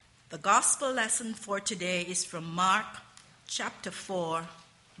The gospel lesson for today is from Mark chapter 4,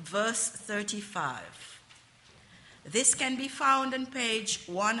 verse 35. This can be found on page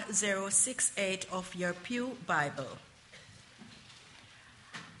 1068 of your Pew Bible.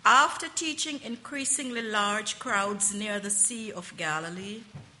 After teaching increasingly large crowds near the Sea of Galilee,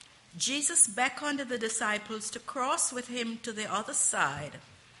 Jesus beckoned the disciples to cross with him to the other side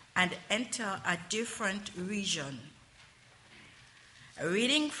and enter a different region. A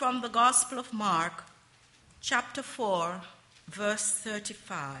reading from the Gospel of Mark, chapter 4, verse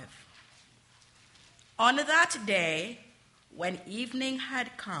 35. On that day, when evening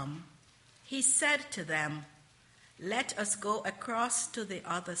had come, he said to them, "Let us go across to the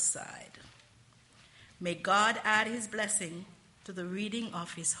other side." May God add his blessing to the reading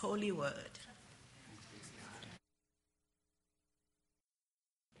of his holy word.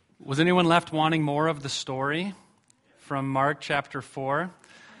 Was anyone left wanting more of the story from Mark chapter 4?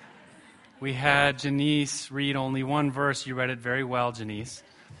 We had Janice read only one verse. You read it very well, Janice.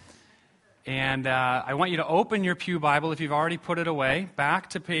 And I want you to open your Pew Bible, if you've already put it away, back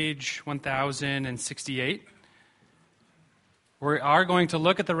to page 1068. We are going to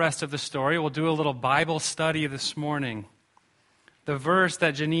look at the rest of the story. We'll do a little Bible study this morning. The verse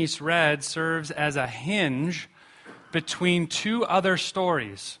that Janice read serves as a hinge between two other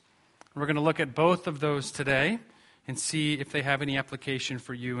stories. We're going to look at both of those today and see if they have any application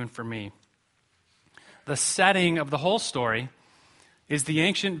for you and for me. The setting of the whole story is the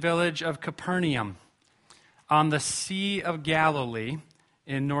ancient village of Capernaum on the Sea of Galilee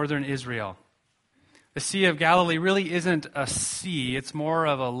in northern Israel. The Sea of Galilee really isn't a sea. It's more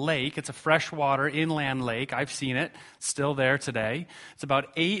of a lake. It's a freshwater inland lake. I've seen it. It's still there today. It's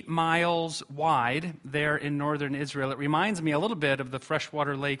about 8 miles wide there in northern Israel. It reminds me a little bit of the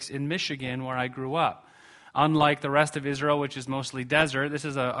freshwater lakes in Michigan where I grew up. Unlike the rest of Israel, which is mostly desert, this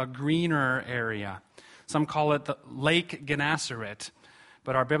is a greener area. Some call it the Lake Gennesaret,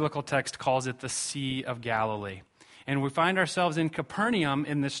 but our biblical text calls it the Sea of Galilee. And we find ourselves in Capernaum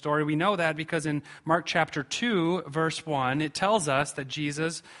in this story. We know that because in Mark chapter 2, verse 1, it tells us that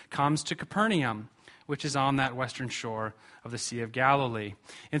Jesus comes to Capernaum, which is on that western shore of the Sea of Galilee.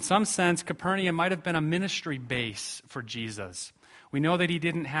 In some sense, Capernaum might have been a ministry base for Jesus. We know that he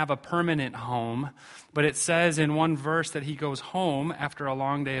didn't have a permanent home, but it says in one verse that he goes home after a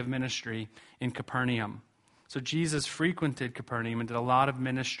long day of ministry in Capernaum. So Jesus frequented Capernaum and did a lot of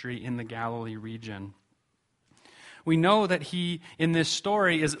ministry in the Galilee region. We know that he, in this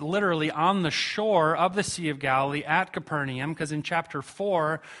story, is literally on the shore of the Sea of Galilee at Capernaum, because in chapter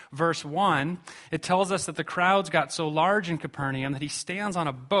 4, verse 1, it tells us that the crowds got so large in Capernaum that he stands on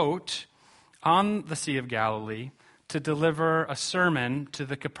a boat on the Sea of Galilee to deliver a sermon to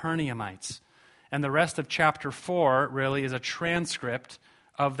the Capernaumites. And the rest of chapter 4 really is a transcript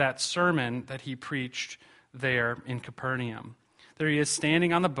of that sermon that he preached there in Capernaum. There he is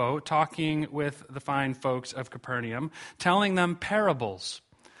standing on the boat, talking with the fine folks of Capernaum, telling them parables.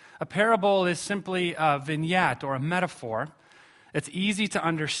 A parable is simply a vignette or a metaphor. It's easy to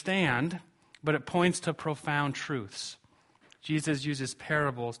understand, but it points to profound truths. Jesus uses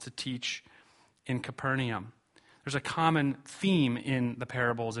parables to teach in Capernaum. There's a common theme in the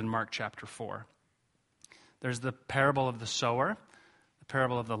parables in Mark chapter 4. There's the parable of the sower, the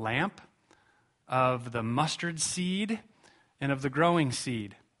parable of the lamp, of the mustard seed, and of the growing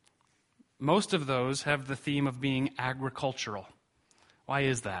seed. Most of those have the theme of being agricultural. Why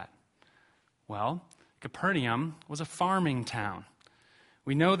is that? Well, Capernaum was a farming town.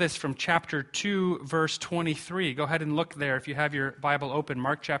 We know this from chapter 2, verse 23. Go ahead and look there if you have your Bible open.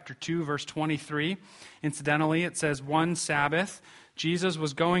 Mark chapter 2, verse 23. Incidentally, it says, one Sabbath, Jesus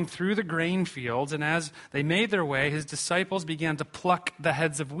was going through the grain fields, and as they made their way, his disciples began to pluck the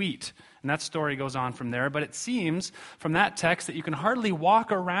heads of wheat. And that story goes on from there. But it seems from that text that you can hardly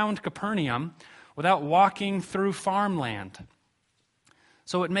walk around Capernaum without walking through farmland.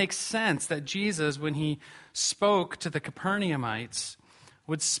 So it makes sense that Jesus, when he spoke to the Capernaumites,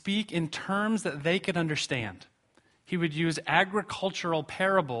 would speak in terms that they could understand. He would use agricultural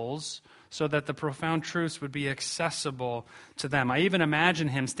parables so that the profound truths would be accessible to them. I even imagine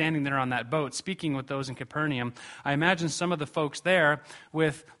him standing there on that boat, speaking with those in Capernaum. I imagine some of the folks there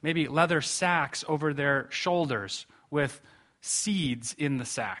with maybe leather sacks over their shoulders with seeds in the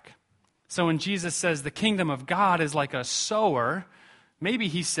sack. So when Jesus says the kingdom of God is like a sower, maybe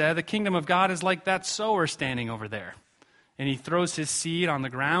he said the kingdom of God is like that sower standing over there. And he throws his seed on the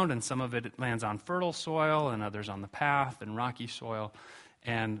ground, and some of it lands on fertile soil, and others on the path, and rocky soil,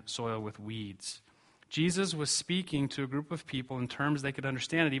 and soil with weeds. Jesus was speaking to a group of people in terms they could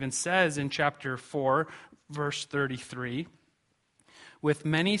understand. It even says in chapter 4, verse 33, With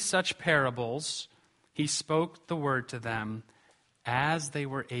many such parables, he spoke the word to them as they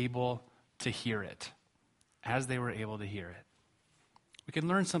were able to hear it. As they were able to hear it. We can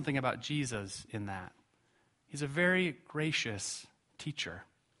learn something about Jesus in that. He's a very gracious teacher.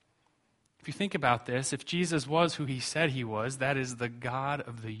 If you think about this, if Jesus was who he said he was, that is the God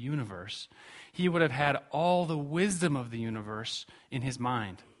of the universe, he would have had all the wisdom of the universe in his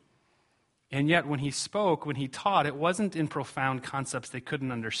mind. And yet when he spoke, when he taught, it wasn't in profound concepts they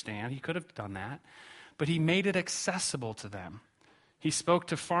couldn't understand. He could have done that. But he made it accessible to them. He spoke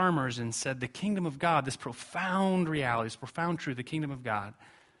to farmers and said, the kingdom of God, this profound reality, this profound truth, the kingdom of God,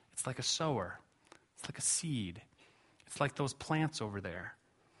 it's like a sower. It's like a seed. It's like those plants over there.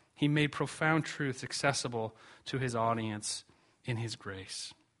 He made profound truths accessible to his audience in his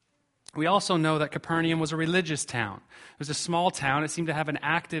grace. We also know that Capernaum was a religious town. It was a small town. It seemed to have an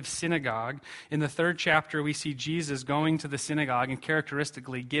active synagogue. In the 3rd chapter, we see Jesus going to the synagogue and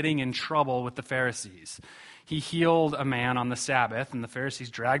characteristically getting in trouble with the Pharisees. He healed a man on the Sabbath, and the Pharisees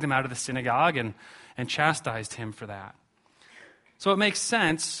dragged him out of the synagogue and chastised him for that. So it makes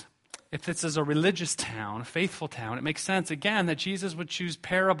sense, if this is a religious town, a faithful town, it makes sense, again, that Jesus would choose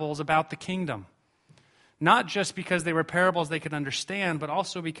parables about the kingdom. Not just because they were parables they could understand, but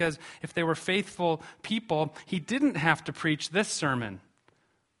also because if they were faithful people, he didn't have to preach this sermon,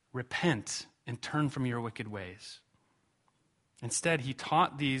 repent and turn from your wicked ways. Instead, he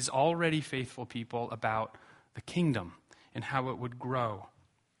taught these already faithful people about the kingdom and how it would grow.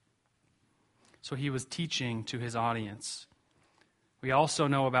 So he was teaching to his audience. We also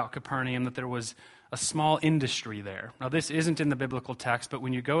know about Capernaum that there was a small industry there. Now, this isn't in the biblical text, but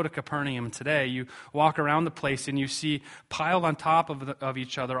when you go to Capernaum today, you walk around the place and you see piled on top of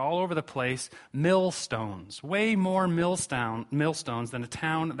each other all over the place millstones, way more millstones than a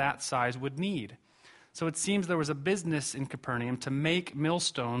town that size would need. So it seems there was a business in Capernaum to make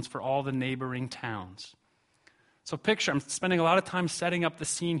millstones for all the neighboring towns. So I'm spending a lot of time setting up the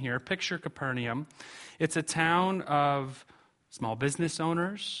scene here. Picture Capernaum. It's a town of small business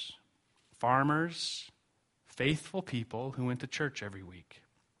owners, farmers, faithful people who went to church every week.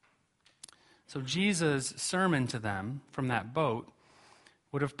 So Jesus' sermon to them from that boat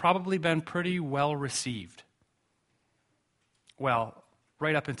would have probably been pretty well received. Well,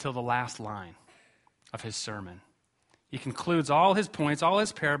 right up until the last line of his sermon. He concludes all his points, all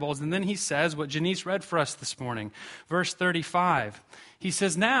his parables, and then he says what Janice read for us this morning. Verse 35. He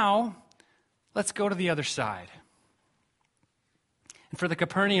says, now, let's go to the other side. And for the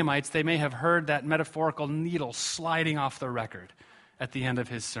Capernaumites, they may have heard that metaphorical needle sliding off the record at the end of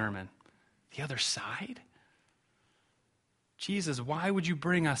his sermon. The other side? Jesus, why would you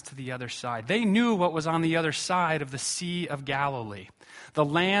bring us to the other side? They knew what was on the other side of the Sea of Galilee, the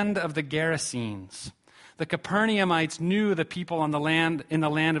land of the Gerasenes. The Capernaumites knew the people in the land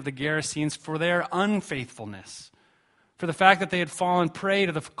of the Gerasenes for their unfaithfulness, for the fact that they had fallen prey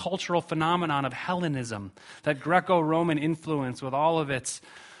to the cultural phenomenon of Hellenism, that Greco-Roman influence with all of its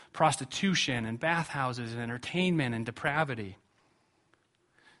prostitution and bathhouses and entertainment and depravity.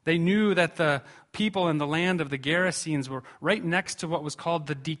 They knew that the people in the land of the Gerasenes were right next to what was called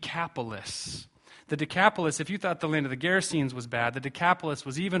the Decapolis. The Decapolis, if you thought the land of the Gerasenes was bad, the Decapolis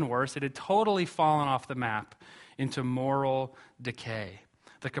was even worse. It had totally fallen off the map into moral decay.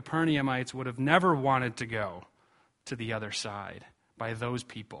 The Capernaumites would have never wanted to go to the other side by those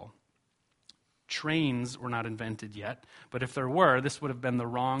people. Trains were not invented yet, but if there were, this would have been the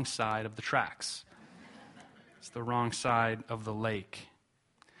wrong side of the tracks. It's the wrong side of the lake.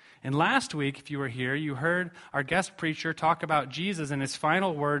 And last week, if you were here, you heard our guest preacher talk about Jesus and his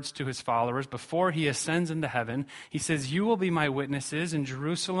final words to his followers before he ascends into heaven. He says, you will be my witnesses in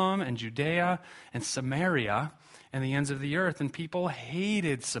Jerusalem and Judea and Samaria and the ends of the earth. And people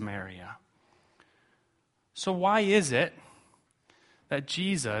hated Samaria. So why is it that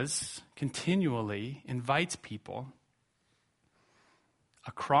Jesus continually invites people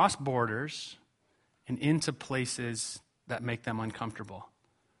across borders and into places that make them uncomfortable?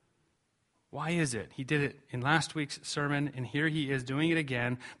 Why is it? He did it in last week's sermon, and here he is doing it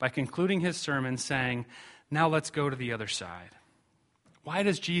again by concluding his sermon saying, now let's go to the other side. Why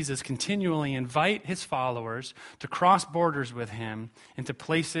does Jesus continually invite his followers to cross borders with him into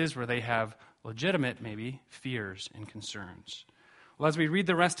places where they have legitimate, maybe, fears and concerns? Well, as we read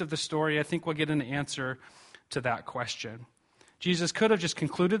the rest of the story, I think we'll get an answer to that question. Jesus could have just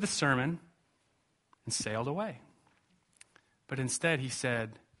concluded the sermon and sailed away. But instead he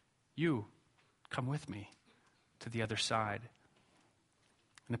said, you, come with me to the other side.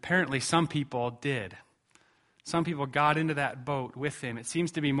 And apparently some people did. Some people got into that boat with him. It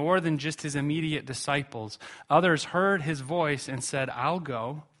seems to be more than just his immediate disciples. Others heard his voice and said, I'll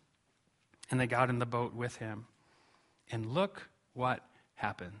go. And they got in the boat with him. And look what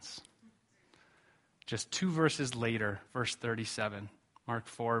happens. Just 2 verses later, verse 37, Mark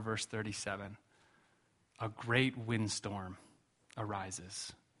 4, verse 37, a great windstorm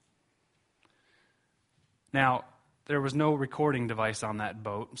arises. Now, there was no recording device on that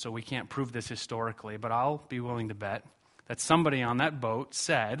boat, so we can't prove this historically, but I'll be willing to bet that somebody on that boat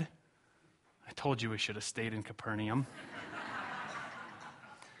said, I told you we should have stayed in Capernaum.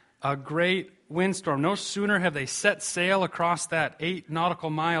 A great windstorm. No sooner have they set sail across that 8 nautical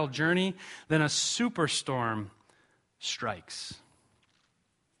mile journey than a superstorm strikes.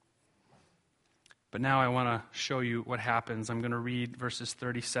 But now I want to show you what happens. I'm going to read verses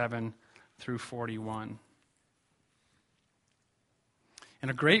 37 through 41. And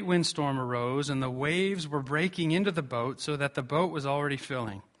a great windstorm arose, and the waves were breaking into the boat so that the boat was already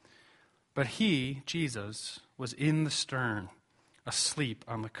filling. But he, Jesus, was in the stern, asleep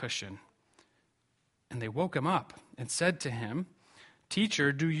on the cushion. And they woke him up and said to him,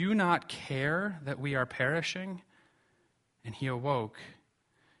 Teacher, do you not care that we are perishing? And he awoke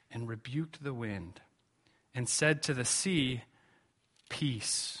and rebuked the wind and said to the sea,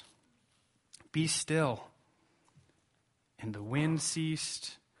 Peace, be still. And the wind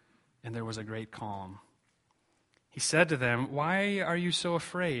ceased, and there was a great calm. He said to them, Why are you so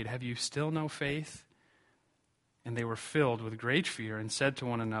afraid? Have you still no faith? And they were filled with great fear and said to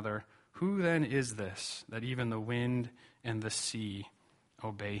one another, Who then is this, that even the wind and the sea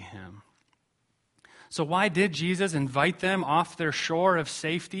obey him? So why did Jesus invite them off their shore of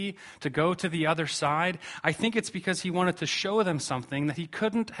safety to go to the other side? I think it's because he wanted to show them something that he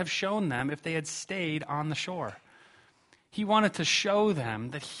couldn't have shown them if they had stayed on the shore. He wanted to show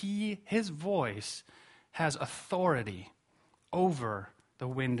them that his voice has authority over the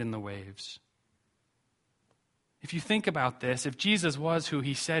wind and the waves. If you think about this, if Jesus was who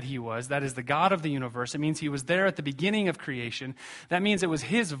he said he was, that is the God of the universe, it means he was there at the beginning of creation. That means it was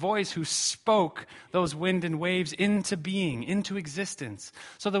his voice who spoke those wind and waves into being, into existence.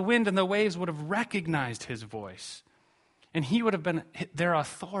 So the wind and the waves would have recognized his voice, and he would have been their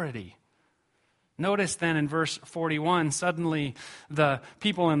authority. Notice then in verse 41, suddenly the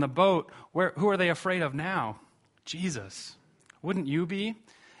people in the boat, who are they afraid of now? Jesus. Wouldn't you be?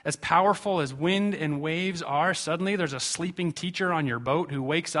 As powerful as wind and waves are, suddenly there's a sleeping teacher on your boat who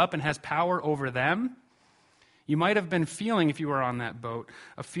wakes up and has power over them. You might have been feeling, if you were on that boat,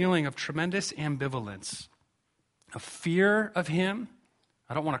 a feeling of tremendous ambivalence, a fear of him.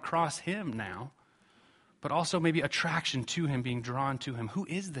 I don't want to cross him now, but also maybe attraction to him, being drawn to him. Who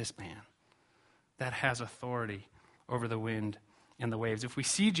is this man that has authority over the wind and the waves? If we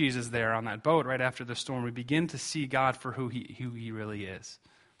see Jesus there on that boat right after the storm, we begin to see God for who he really is,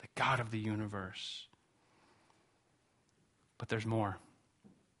 the God of the universe. But there's more.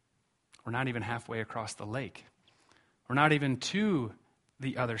 We're not even halfway across the lake. We're not even to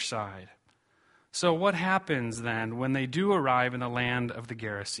the other side. So what happens then when they do arrive in the land of the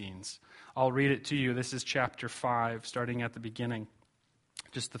Gerasenes? I'll read it to you. This is chapter 5, starting at the beginning.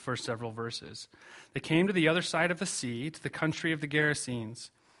 Just the first several verses. They came to the other side of the sea, to the country of the Gerasenes.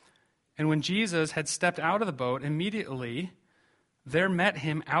 And when Jesus had stepped out of the boat, immediately there met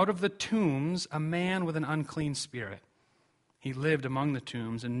him out of the tombs a man with an unclean spirit. He lived among the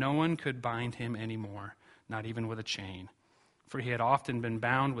tombs, and no one could bind him anymore, not even with a chain. For he had often been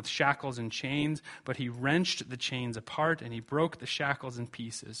bound with shackles and chains, but he wrenched the chains apart, and he broke the shackles in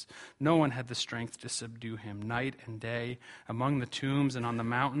pieces. No one had the strength to subdue him. Night and day, among the tombs and on the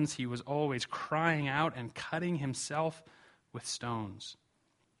mountains, he was always crying out and cutting himself with stones.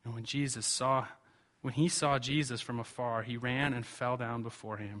 And when he saw Jesus from afar, he ran and fell down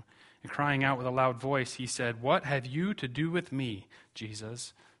before him. And crying out with a loud voice, he said, "What have you to do with me,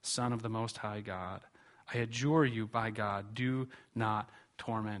 Jesus, Son of the Most High God? I adjure you by God, do not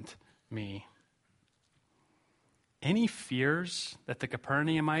torment me." Any fears that the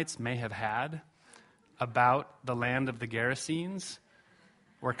Capernaumites may have had about the land of the Gerasenes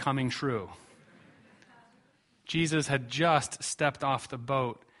were coming true. Jesus had just stepped off the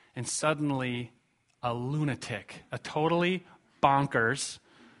boat, and suddenly a lunatic, a totally bonkers,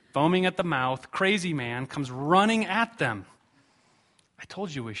 foaming at the mouth, crazy man comes running at them. I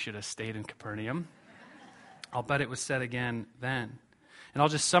told you we should have stayed in Capernaum. I'll bet it was said again then. And I'll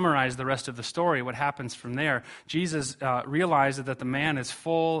just summarize the rest of the story, what happens from there. Jesus realizes that the man is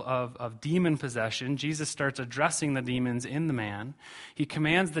full of demon possession. Jesus starts addressing the demons in the man. He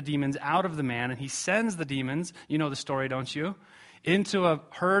commands the demons out of the man, and he sends the demons, you know the story, don't you, into a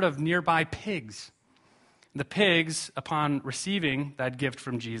herd of nearby pigs. The pigs, upon receiving that gift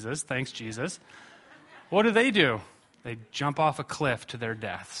from Jesus, thanks Jesus, what do? They jump off a cliff to their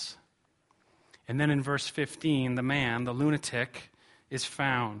deaths. And then in verse 15, the man, the lunatic, is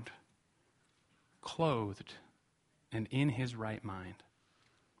found clothed and in his right mind.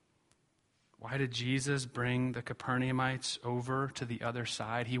 Why did Jesus bring the Capernaumites over to the other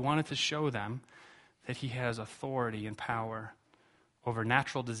side? He wanted to show them that he has authority and power over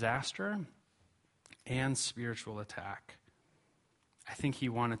natural disaster and spiritual attack. I think he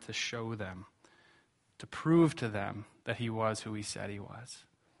wanted to show them, to prove to them that he was who he said he was.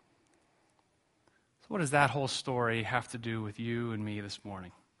 So what does that whole story have to do with you and me this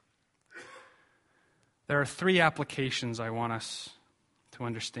morning? There are 3 applications I want us to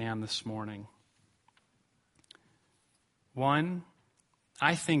understand this morning. 1,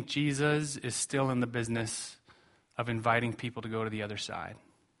 I think Jesus is still in the business of inviting people to go to the other side.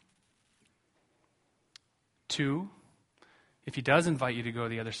 2, if he does invite you to go to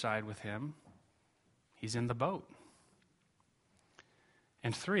the other side with him, he's in the boat.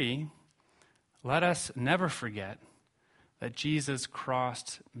 And 3, let us never forget that Jesus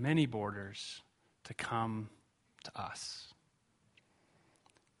crossed many borders to come to us.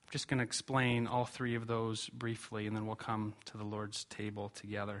 I'm just going to explain all 3 of those briefly, and then we'll come to the Lord's table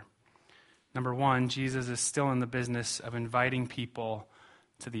together. Number 1, Jesus is still in the business of inviting people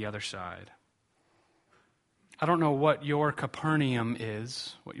to the other side. I don't know what your Capernaum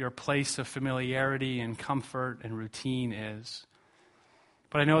is, what your place of familiarity and comfort and routine is.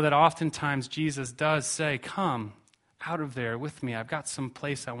 But I know that oftentimes Jesus does say, come out of there with me. I've got some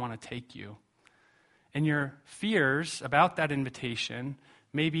place I want to take you. And your fears about that invitation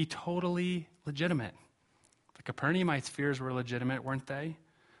may be totally legitimate. The Capernaumites' fears were legitimate, weren't they?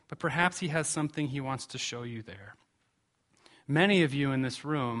 But perhaps he has something he wants to show you there. Many of you in this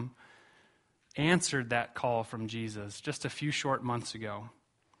room answered that call from Jesus just a few short months ago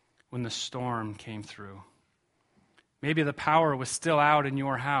when the storm came through. Maybe the power was still out in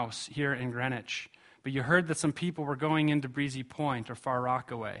your house here in Greenwich, but you heard that some people were going into Breezy Point or Far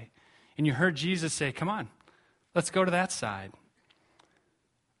Rockaway, and you heard Jesus say, come on, let's go to that side.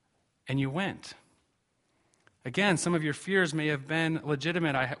 And you went. Again, some of your fears may have been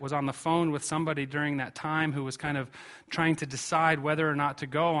legitimate. I was on the phone with somebody during that time who was kind of trying to decide whether or not to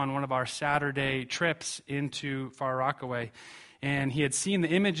go on one of our Saturday trips into Far Rockaway. And he had seen the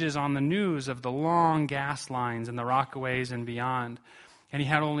images on the news of the long gas lines in the Rockaways and beyond. And he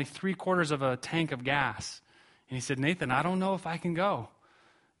had only 3/4 of a tank of gas. And he said, Nathan, I don't know if I can go.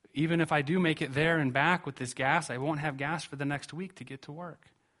 Even if I do make it there and back with this gas, I won't have gas for the next week to get to work.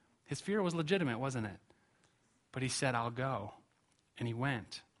 His fear was legitimate, wasn't it? But he said, I'll go. And he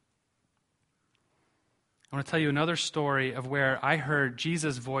went. I want to tell you another story of where I heard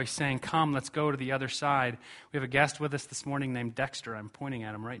Jesus' voice saying, come, let's go to the other side. We have a guest with us this morning named Dexter. I'm pointing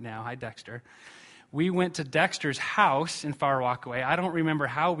at him right now. Hi, Dexter. We went to Dexter's house in Far Rockaway. I don't remember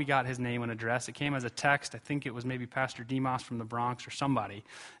how we got his name and address. It came as a text. I think it was maybe Pastor Demos from the Bronx or somebody.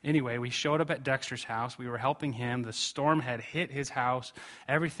 Anyway, we showed up at Dexter's house. We were helping him. The storm had hit his house.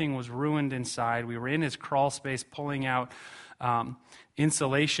 Everything was ruined inside. We were in his crawl space pulling out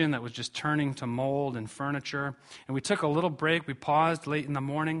insulation that was just turning to mold and furniture. And we took a little break. We paused late in the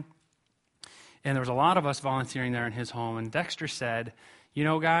morning. And there was a lot of us volunteering there in his home. And Dexter said, you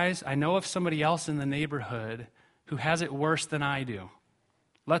know, guys, I know of somebody else in the neighborhood who has it worse than I do.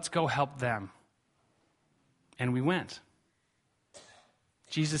 Let's go help them. And we went.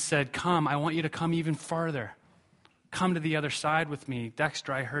 Jesus said, come, I want you to come even farther. Come to the other side with me.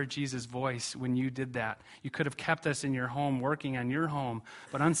 Dexter, I heard Jesus' voice when you did that. You could have kept us in your home, working on your home,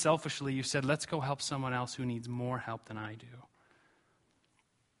 but unselfishly you said, let's go help someone else who needs more help than I do.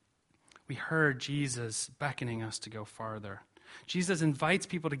 We heard Jesus beckoning us to go farther. Jesus invites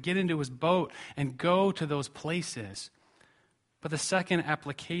people to get into his boat and go to those places. But the second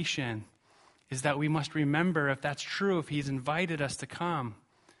application is that we must remember, if that's true, if he's invited us to come,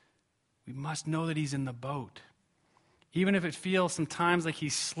 we must know that he's in the boat. Even if it feels sometimes like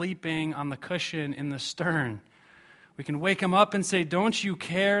he's sleeping on the cushion in the stern, we can wake him up and say, don't you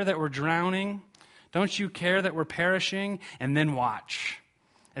care that we're drowning? Don't you care that we're perishing? And then watch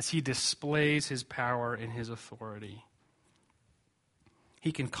as he displays his power and his authority.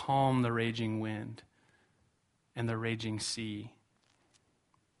 He can calm the raging wind and the raging sea.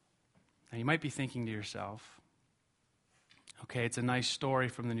 Now you might be thinking to yourself, okay, it's a nice story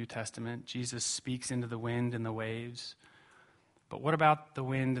from the New Testament. Jesus speaks into the wind and the waves. But what about the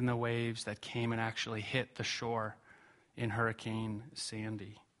wind and the waves that came and actually hit the shore in Hurricane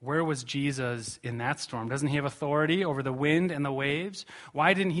Sandy? Where was Jesus in that storm? Doesn't he have authority over the wind and the waves?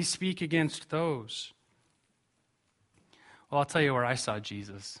 Why didn't he speak against those? Well, I'll tell you where I saw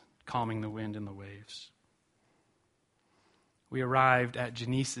Jesus calming the wind and the waves. We arrived at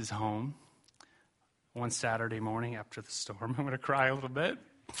Janice's home one Saturday morning after the storm. I'm going to cry a little bit.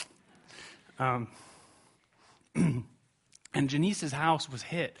 And Janice's house was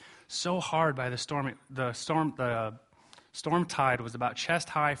hit so hard by the storm. The storm tide was about chest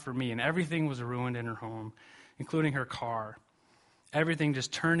high for me, and everything was ruined in her home, including her car. Everything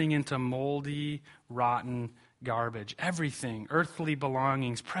just turning into moldy, rotten garbage. Everything, earthly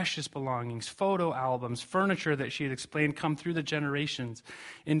belongings, precious belongings, photo albums, furniture that she had explained come through the generations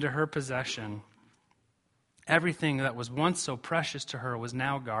into her possession. Everything that was once so precious to her was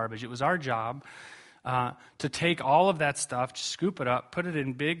now garbage. It was our job to take all of that stuff, scoop it up, put it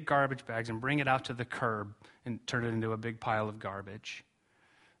in big garbage bags, and bring it out to the curb and turn it into a big pile of garbage.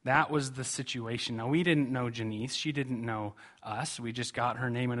 That was the situation. Now, we didn't know Janice. She didn't know us. We just got her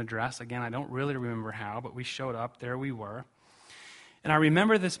name and address. Again, I don't really remember how, but we showed up. There we were. And I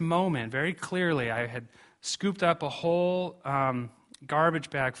remember this moment very clearly. I had scooped up a whole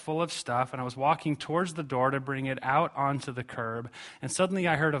garbage bag full of stuff, and I was walking towards the door to bring it out onto the curb, and suddenly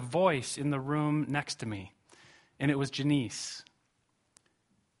I heard a voice in the room next to me, and it was Janice.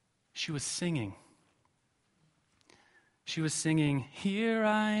 She was singing. She was singing, "Here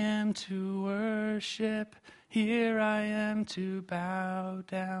I am to worship, here I am to bow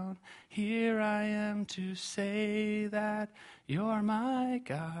down, here I am to say that you're my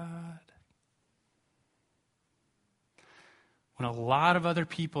God." When a lot of other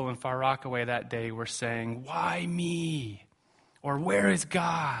people in Far Rockaway that day were saying, "Why me?" or "Where is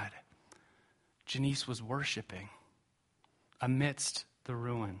God?" Janice was worshiping amidst the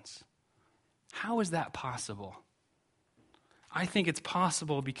ruins. How is that possible? I think it's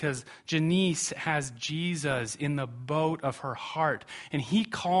possible because Janice has Jesus in the boat of her heart, and he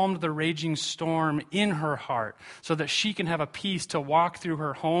calmed the raging storm in her heart so that she can have a peace to walk through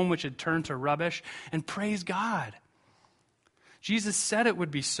her home, which had turned to rubbish, and praise God. Jesus said it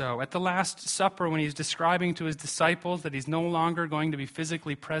would be so. At the Last Supper, when he's describing to his disciples that he's no longer going to be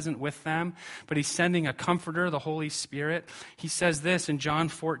physically present with them, but he's sending a comforter, the Holy Spirit, he says this in John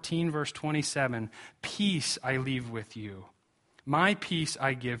 14, verse 27, "Peace I leave with you. My peace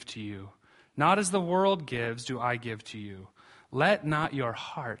I give to you. Not as the world gives do I give to you. Let not your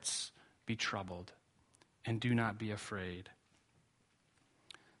hearts be troubled, and do not be afraid."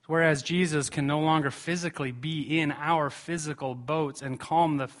 Whereas Jesus can no longer physically be in our physical boats and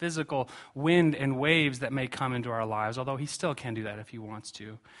calm the physical wind and waves that may come into our lives, although he still can do that if he wants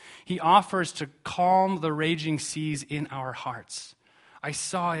to, he offers to calm the raging seas in our hearts. I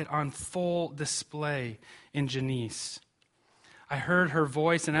saw it on full display in Janice. I heard her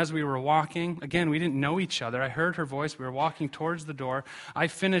voice, and as we were walking, again, we didn't know each other. I heard her voice. We were walking towards the door. I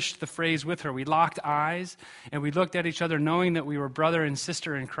finished the phrase with her. We locked eyes, and we looked at each other knowing that we were brother and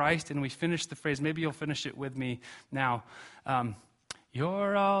sister in Christ, and we finished the phrase. Maybe you'll finish it with me now.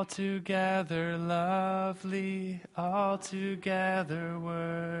 You're altogether lovely, altogether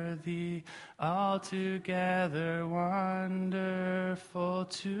worthy, altogether wonderful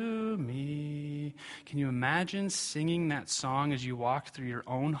to me. Can you imagine singing that song as you walked through your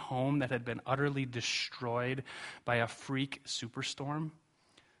own home that had been utterly destroyed by a freak superstorm?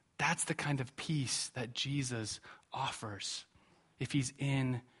 That's the kind of peace that Jesus offers if he's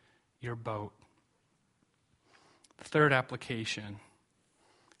in your boat. The third application.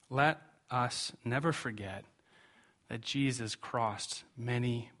 Let us never forget that Jesus crossed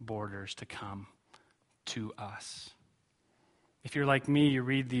many borders to come to us. If you're like me, you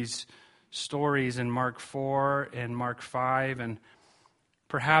read these stories in Mark 4 and Mark 5, and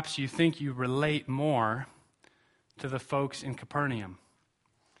perhaps you think you relate more to the folks in Capernaum,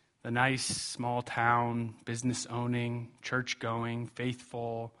 the nice, small town, business-owning, church-going,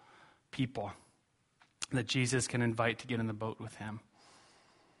 faithful people that Jesus can invite to get in the boat with him.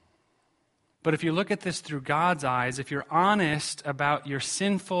 But if you look at this through God's eyes, if you're honest about your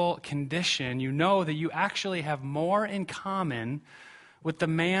sinful condition, you know that you actually have more in common with the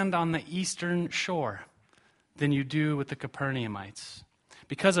man on the eastern shore than you do with the Capernaumites.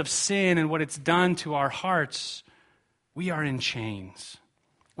 Because of sin and what it's done to our hearts, we are in chains.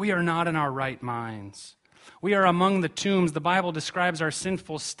 We are not in our right minds. We are among the tombs. The Bible describes our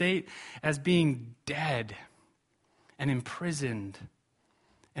sinful state as being dead and imprisoned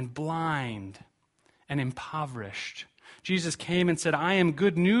and blind and impoverished. Jesus came and said, "I am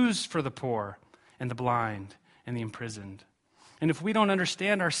good news for the poor and the blind and the imprisoned." And if we don't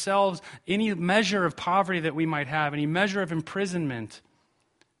understand ourselves, any measure of poverty that we might have, any measure of imprisonment,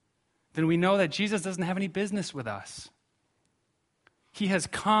 then we know that Jesus doesn't have any business with us. He has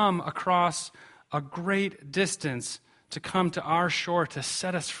come across a great distance to come to our shore to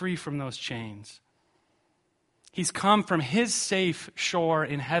set us free from those chains. He's come from his safe shore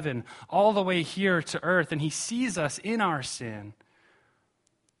in heaven all the way here to earth, and he sees us in our sin.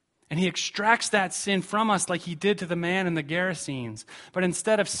 And he extracts that sin from us like he did to the man in the Gerasenes. But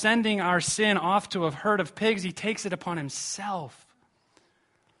instead of sending our sin off to a herd of pigs, he takes it upon himself.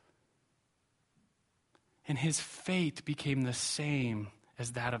 And his fate became the same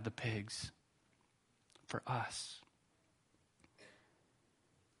as that of the pigs for us.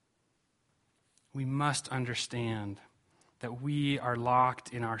 We must understand that we are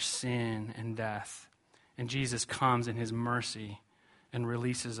locked in our sin and death, and Jesus comes in his mercy and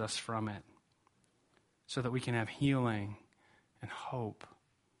releases us from it so that we can have healing and hope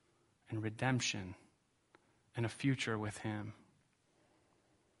and redemption and a future with him.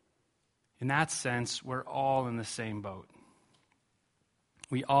 In that sense, we're all in the same boat.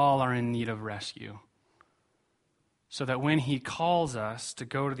 We all are in need of rescue, so that when he calls us to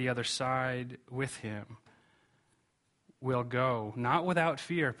go to the other side with him, we'll go, not without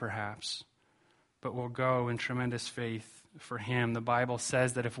fear perhaps, but we'll go in tremendous faith for him. The Bible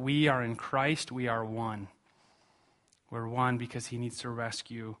says that if we are in Christ, we are one. We're one because he needs to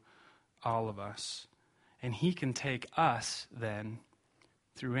rescue all of us. And he can take us then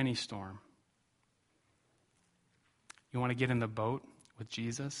through any storm. You want to get in the boat with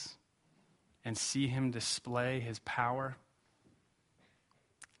Jesus and see him display his power?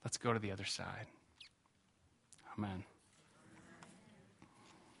 Let's go to the other side. Amen.